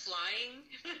flying,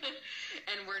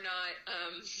 and we're not.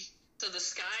 So the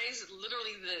skies,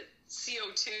 literally the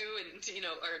CO2, and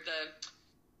or the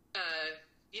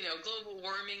global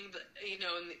warming,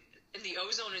 and the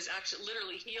ozone is actually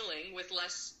literally healing with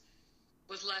less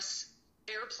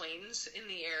airplanes in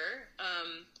the air,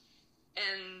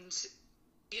 and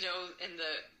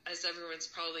as everyone's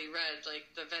probably read,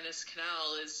 like, the Venice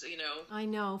Canal is I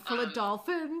know, full of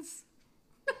dolphins.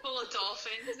 Full of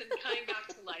dolphins and coming back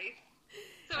to life.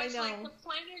 So it's like the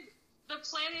planet,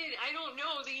 I don't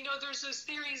know. There's those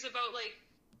theories about, like,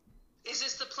 is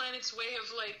this the planet's way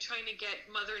of, like, trying to get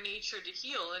Mother Nature to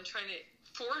heal and trying to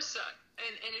force that?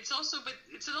 And it's also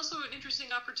an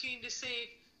interesting opportunity to say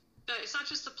that it's not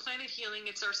just the planet healing,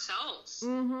 it's ourselves.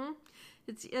 Mm-hmm.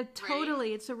 It's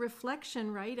totally, right? It's a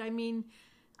reflection, right? I mean,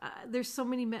 there's so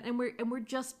many men, and we're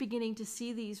just beginning to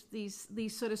see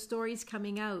these sort of stories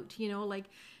coming out.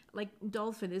 Like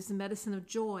dolphin is the medicine of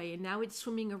joy, and now it's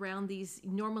swimming around these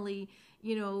normally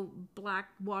black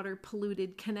water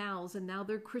polluted canals, and now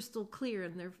they're crystal clear,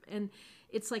 and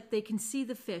it's like they can see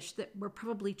the fish that were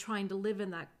probably trying to live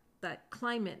in that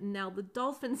climate, and now the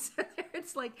dolphins are there.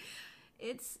 It's like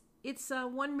it's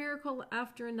one miracle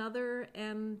after another,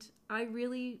 and I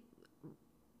really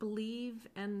believe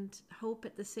and hope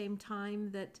at the same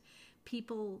time that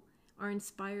people are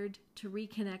inspired to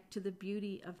reconnect to the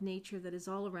beauty of nature that is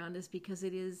all around us, because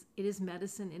it is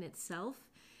medicine in itself,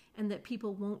 and that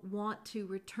people won't want to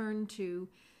return to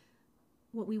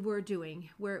what we were doing,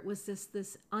 where it was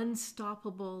this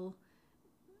unstoppable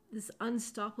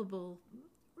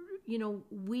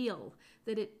wheel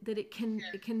that it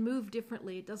can move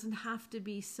differently. It doesn't have to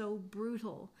be so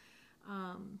brutal.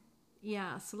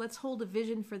 So let's hold a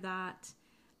vision for that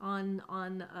on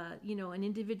an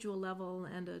individual level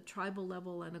and a tribal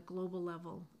level and a global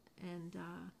level, and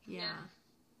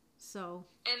so.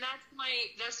 And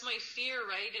that's my fear,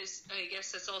 right? Is, I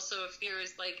guess that's also a fear,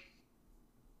 is like,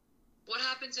 what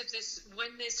happens if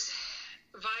when this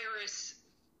virus,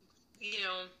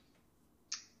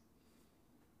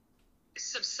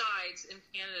 subsides in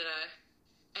Canada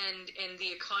and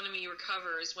the economy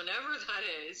recovers, whenever that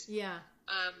is. Yeah.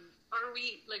 Are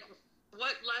we, like,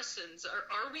 what lessons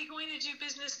are we going to do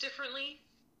business differently?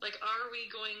 Like, are we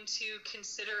going to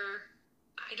consider,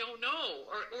 I don't know,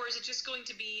 or is it just going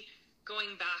to be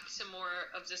going back to more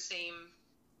of the same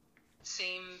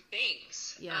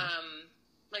things? Yeah.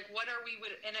 Like, what are we,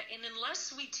 and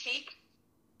unless we take,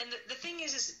 and the thing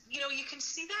is, you know, you can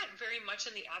see that very much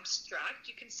in the abstract.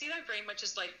 You can see that very much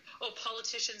as like, oh,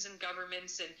 politicians and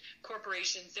governments and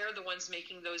corporations, they're the ones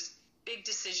making those big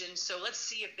decisions. So let's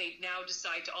see if they now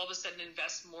decide to all of a sudden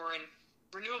invest more in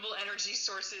renewable energy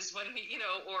sources when we, you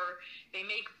know, or they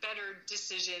make better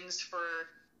decisions for,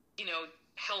 you know,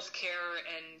 healthcare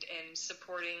and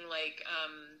supporting like,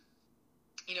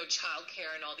 you know,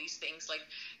 childcare and all these things. Like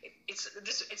it's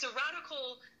a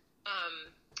radical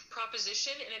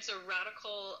proposition, and it's a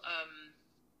radical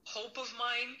hope of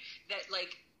mine that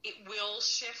like it will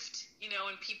shift, you know,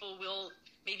 and people will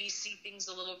maybe see things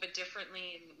a little bit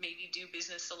differently and maybe do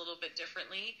business a little bit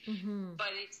differently. Mm-hmm.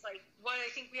 But it's like what I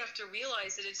think we have to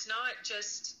realize that it's not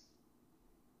just,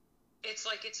 it's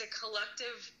like it's a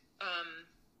collective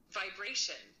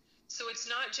vibration. So it's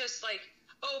not just like,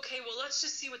 oh, okay, well, let's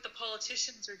just see what the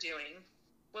politicians are doing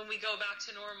when we go back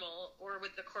to normal, or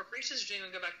what the corporations are doing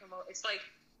when we go back to normal. It's like,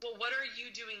 well, what are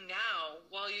you doing now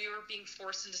while you're being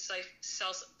forced into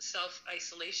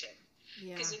self-isolation?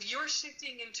 Because if you're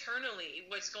shifting internally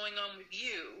what's going on with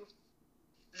you,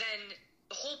 then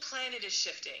the whole planet is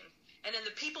shifting. And then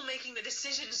the people making the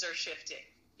decisions are shifting.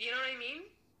 You know what I mean?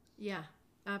 Yeah,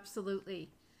 absolutely.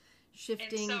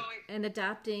 Shifting and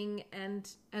adapting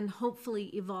and hopefully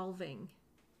evolving.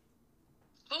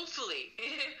 Hopefully.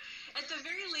 At the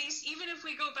very least, even if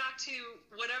we go back to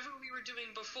whatever we were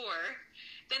doing before,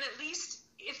 then at least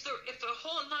if the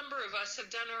whole number of us have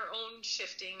done our own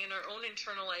shifting and our own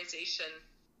internalization,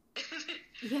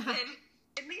 then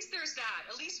at least there's that.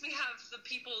 At least we have the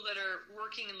people that are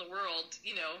working in the world,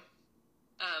 you know,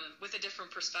 with a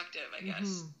different perspective, I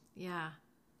guess. Yeah.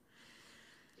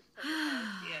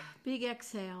 Big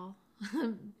exhale.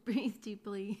 Breathe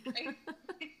deeply.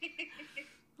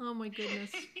 Oh my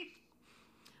goodness.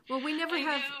 Well, we never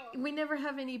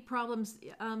have any problems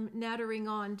nattering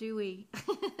on, do we?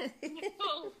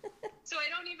 No. So I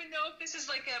don't even know if this is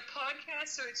like a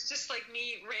podcast or it's just like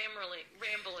me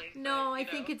rambling. No, I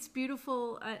think it's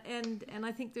beautiful, and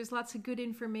I think there's lots of good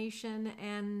information,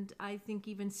 and I think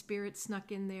even Spirit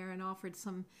snuck in there and offered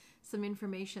some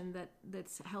information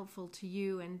that's helpful to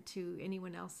you and to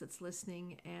anyone else that's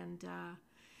listening, and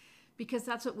because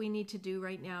that's what we need to do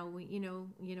right now. We, you know,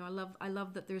 I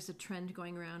love that there's a trend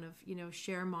going around of, you know,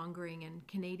 sharemongering, and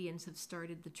Canadians have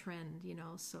started the trend, you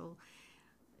know, so,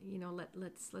 you know,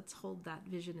 let's hold that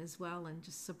vision as well and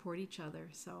just support each other.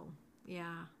 So,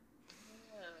 yeah.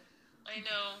 I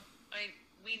know.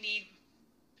 We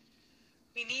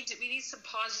need some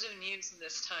positive news in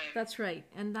this time. That's right.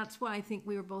 And that's why I think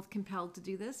we were both compelled to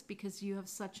do this, because you have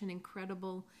such an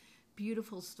incredible,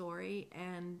 beautiful story,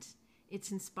 and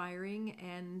it's inspiring,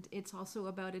 and it's also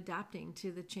about adapting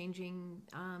to the changing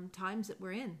times that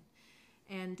we're in.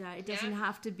 And it doesn't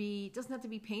have to be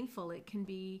painful. It can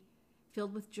be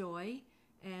filled with joy,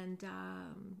 and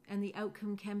the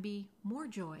outcome can be more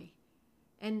joy.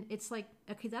 And it's like,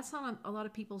 okay, that's not on a lot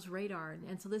of people's radar,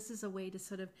 and so this is a way to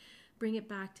sort of bring it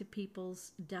back to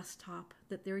people's desktop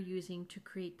that they're using to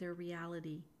create their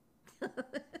reality.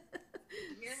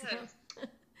 Yes.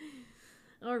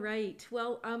 All right.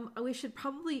 Well, we should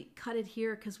probably cut it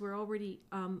here, because we're already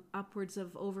upwards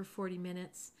of over 40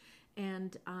 minutes,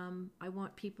 and I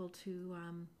want people to,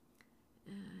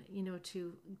 you know,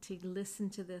 to listen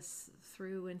to this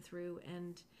through and through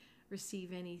and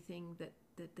receive anything that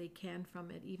they can from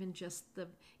it, even just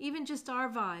our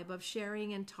vibe of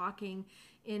sharing and talking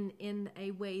in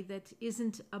a way that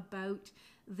isn't about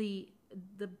the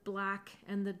black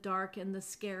and the dark and the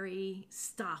scary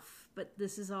stuff, but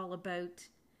this is all about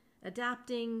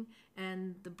adapting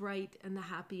and the bright and the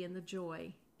happy and the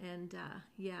joy. And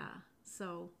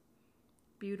so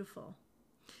beautiful.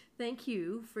 Thank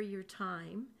you for your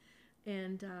time.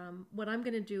 And what I'm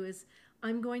going to do is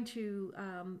I'm going to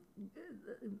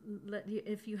let you,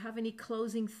 if you have any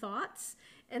closing thoughts,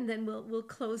 and then we'll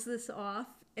close this off.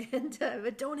 And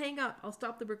but don't hang up. I'll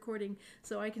stop the recording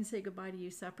so I can say goodbye to you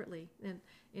separately. And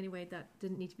anyway, that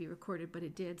didn't need to be recorded, but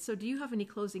it did. So do you have any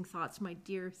closing thoughts, my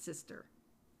dear sister?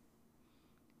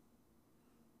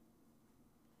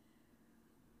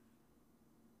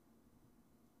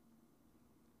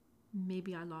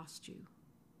 Maybe I lost you.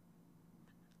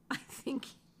 I think,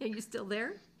 are you still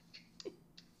there?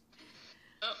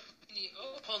 Oh,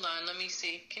 hold on. Let me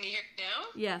see. Can you hear me now?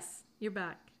 Yes, you're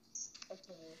back.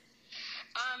 Okay.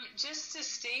 Just to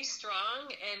stay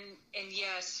strong and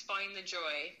yes, find the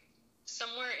joy.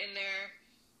 Somewhere in there,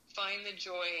 find the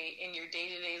joy in your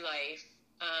day-to-day life,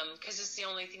 because it's the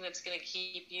only thing that's going to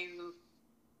keep you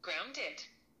grounded.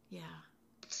 Yeah.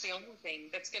 It's the only thing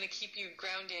that's going to keep you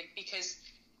grounded, because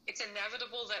it's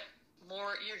inevitable that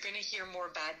you're going to hear more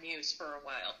bad news for a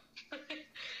while.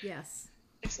 Yes.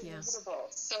 It's inevitable.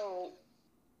 So,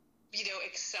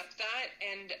 accept that.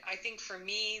 And I think for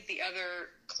me, the other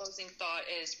closing thought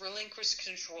is relinquish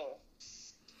control.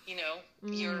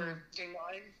 You're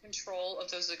not in control of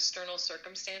those external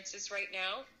circumstances right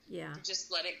now. Yeah.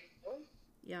 Just let it go.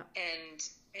 Yeah. And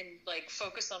like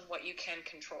focus on what you can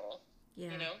control.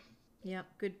 Yeah. Yeah.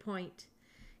 Good point.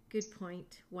 Good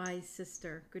point. Wise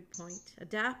sister. Good point.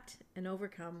 Adapt and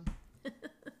overcome.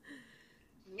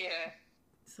 Yeah.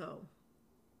 So,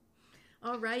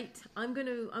 all right.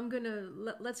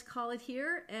 Let's call it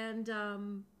here,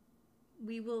 and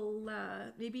we will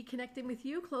maybe connect in with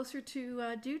you closer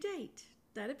to due date.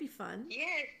 That'd be fun. Yeah.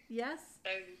 Yes.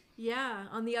 Yeah.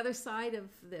 On the other side of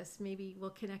this, maybe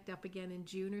we'll connect up again in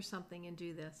June or something and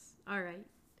do this. All right.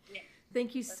 Yeah.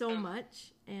 Thank you so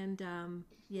much. And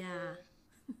yeah.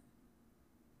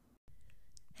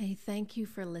 Hey, thank you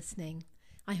for listening.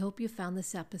 I hope you found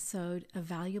this episode a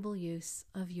valuable use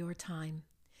of your time.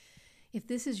 If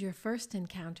this is your first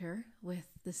encounter with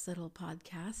this little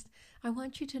podcast, I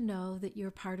want you to know that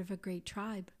you're part of a great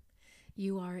tribe.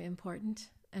 You are important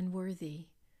and worthy.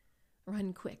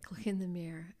 Run quick, look in the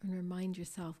mirror, and remind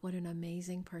yourself what an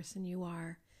amazing person you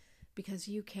are, because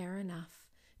you care enough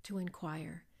to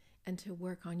inquire and to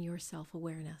work on your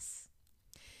self-awareness.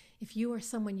 If you or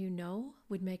someone you know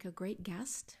would make a great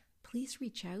guest, please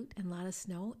reach out and let us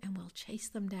know, and we'll chase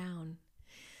them down.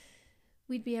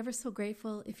 We'd be ever so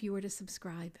grateful if you were to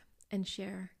subscribe and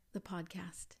share the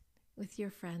podcast with your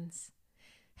friends.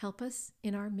 Help us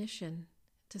in our mission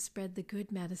to spread the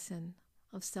good medicine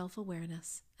of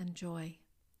self-awareness and joy.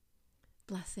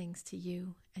 Blessings to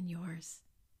you and yours.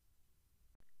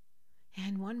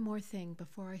 And one more thing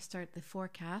before I start the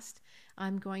forecast,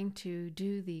 I'm going to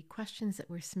do the questions that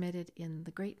were submitted in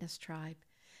the Greatness Tribe.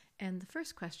 And the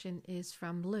first question is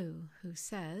from Lou, who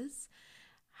says,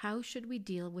 how should we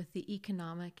deal with the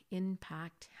economic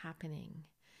impact happening?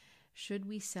 Should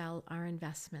we sell our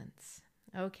investments?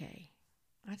 Okay,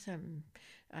 that's a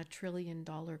 $1 trillion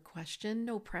question,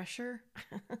 no pressure.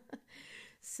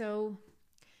 So,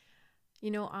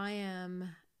 I am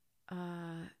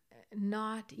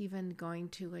not even going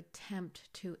to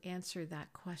attempt to answer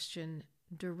that question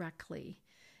directly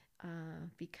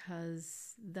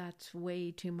because that's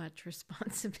way too much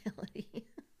responsibility.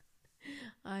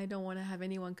 I don't want to have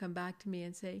anyone come back to me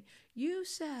and say, you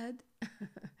said.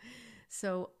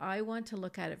 So I want to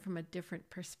look at it from a different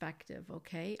perspective,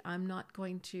 okay? I'm not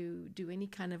going to do any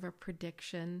kind of a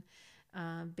prediction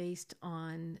based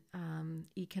on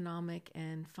economic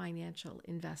and financial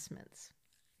investments.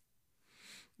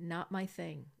 Not my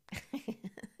thing.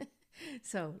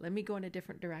 So let me go in a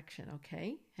different direction,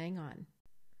 okay? Hang on.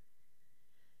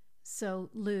 So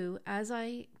Lou, as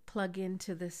I plug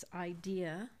into this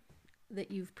idea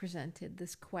that you've presented,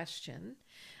 this question,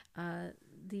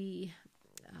 the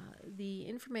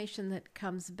information that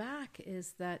comes back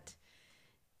is that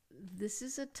this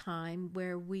is a time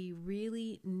where we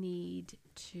really need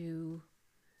to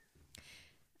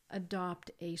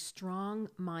adopt a strong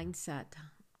mindset,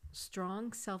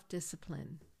 strong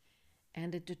self-discipline,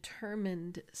 and a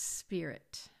determined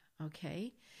spirit,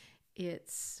 okay?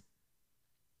 It's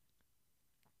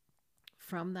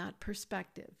from that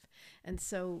perspective. And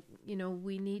so,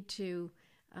 we need to,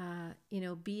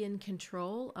 be in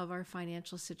control of our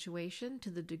financial situation to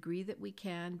the degree that we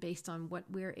can based on what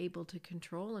we're able to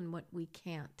control and what we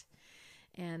can't.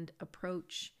 And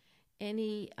approach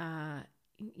any,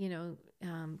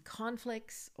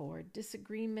 conflicts or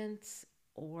disagreements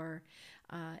or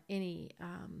any,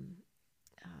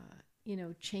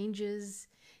 changes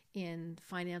in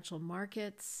financial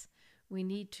markets. We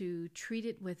need to treat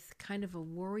it with kind of a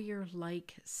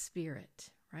warrior-like spirit,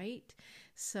 right?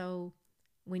 So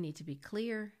we need to be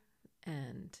clear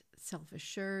and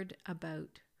self-assured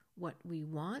about what we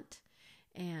want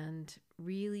and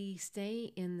really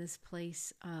stay in this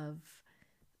place of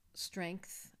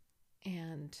strength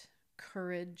and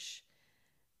courage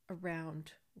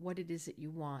around what it is that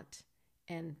you want.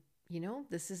 And,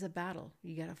 this is a battle.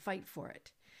 You got to fight for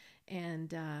it.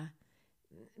 And,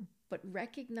 but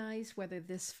recognize whether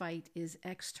this fight is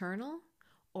external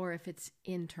or if it's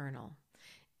internal.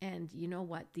 And you know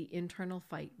what? The internal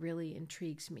fight really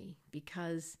intrigues me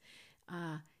because,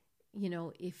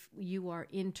 if you are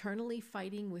internally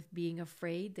fighting with being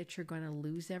afraid that you're going to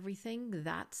lose everything,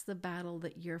 that's the battle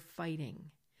that you're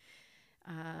fighting.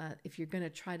 If you're going to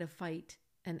try to fight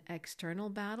an external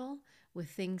battle with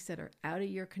things that are out of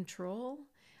your control,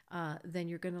 then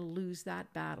you're going to lose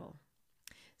that battle.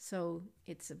 So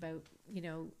it's about,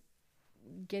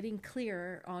 getting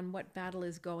clear on what battle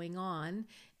is going on,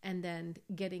 and then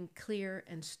getting clear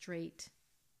and straight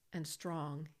and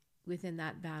strong within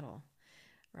that battle,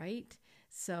 right?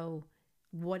 So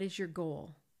what is your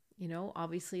goal?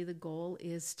 Obviously the goal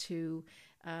is to,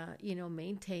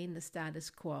 maintain the status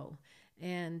quo.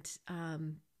 And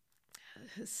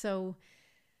so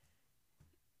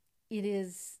it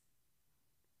is,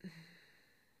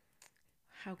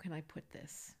 how can I put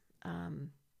this?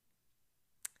 I'm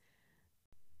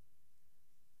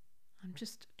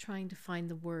just trying to find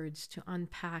the words to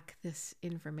unpack this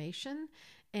information.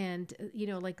 And,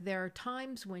 there are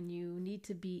times when you need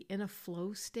to be in a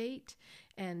flow state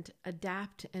and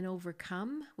adapt and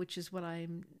overcome, which is what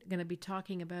I'm going to be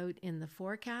talking about in the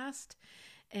forecast.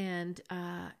 And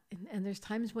there's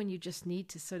times when you just need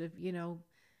to sort of,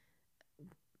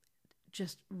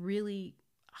 just really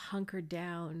hunker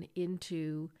down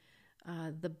into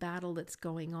the battle that's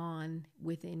going on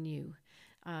within you.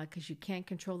 Because you can't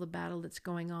control the battle that's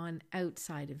going on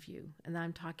outside of you. And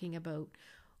I'm talking about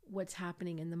what's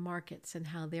happening in the markets and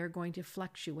how they're going to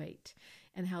fluctuate,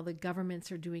 and how the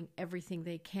governments are doing everything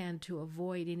they can to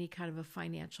avoid any kind of a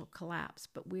financial collapse.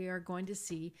 But we are going to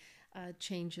see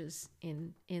changes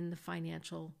in the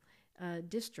financial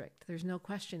district. There's no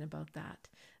question about that.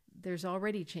 There's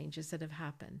already changes that have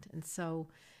happened. And so,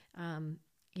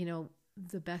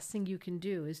 the best thing you can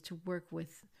do is to work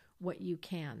with what you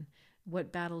can,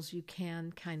 what battles you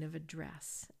can kind of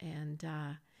address. And,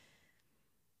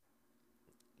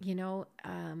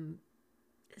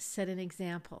 set an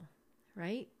example,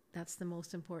 right? That's the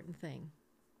most important thing.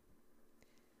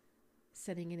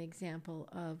 Setting an example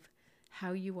of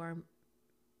how you are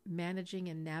managing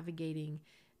and navigating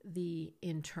the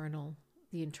internal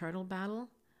battle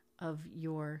of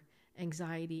your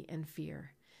anxiety and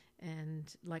fear.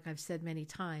 And like I've said many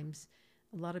times,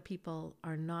 a lot of people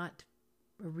are not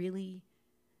really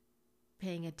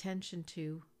paying attention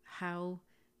to how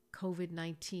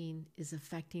COVID-19 is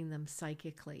affecting them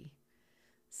psychically.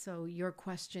 So your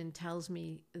question tells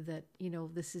me that,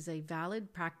 this is a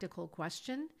valid, practical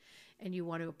question, and you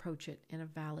want to approach it in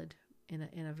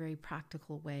a very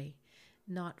practical way,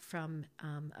 not from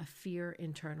a fear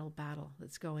internal battle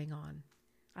that's going on.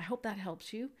 I hope that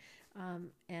helps you.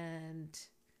 And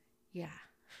yeah.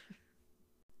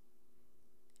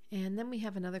 And then we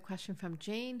have another question from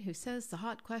Jane, who says, the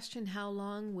hot question, how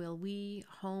long will we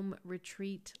home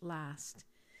retreat last?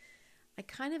 I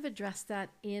kind of addressed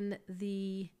that in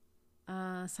the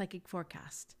psychic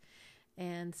forecast.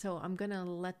 And so I'm going to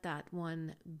let that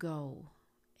one go.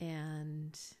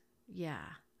 And yeah,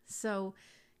 so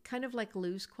kind of like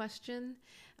Lou's question,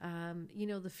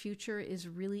 the future is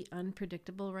really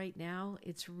unpredictable right now.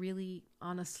 It's really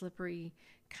on a slippery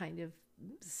kind of,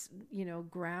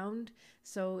 ground.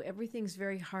 So everything's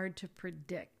very hard to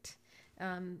predict,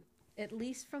 at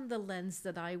least from the lens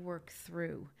that I work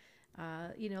through.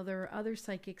 There are other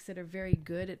psychics that are very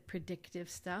good at predictive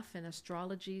stuff, and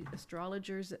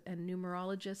astrologers and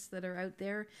numerologists that are out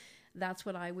there. That's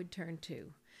what I would turn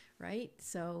to, right?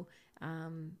 So,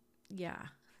 yeah.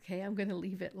 Okay, I'm going to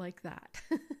leave it like that.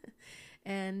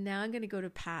 And now I'm going to go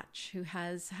to Patch, who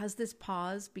has this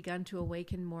pause begun to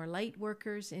awaken more light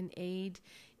workers in aid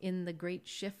in the great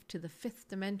shift to the fifth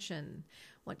dimension?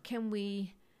 What can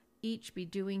we each be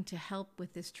doing to help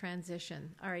with this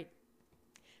transition? All right.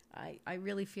 I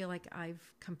really feel like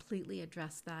I've completely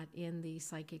addressed that in the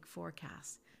psychic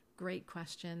forecast. Great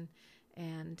question,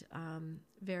 and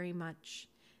very much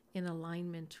in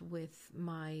alignment with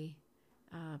my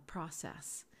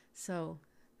process. So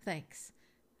thanks.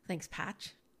 Thanks,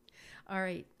 Patch. All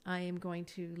right, I am going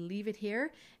to leave it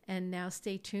here, and now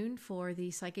stay tuned for the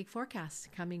psychic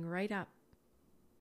forecast coming right up.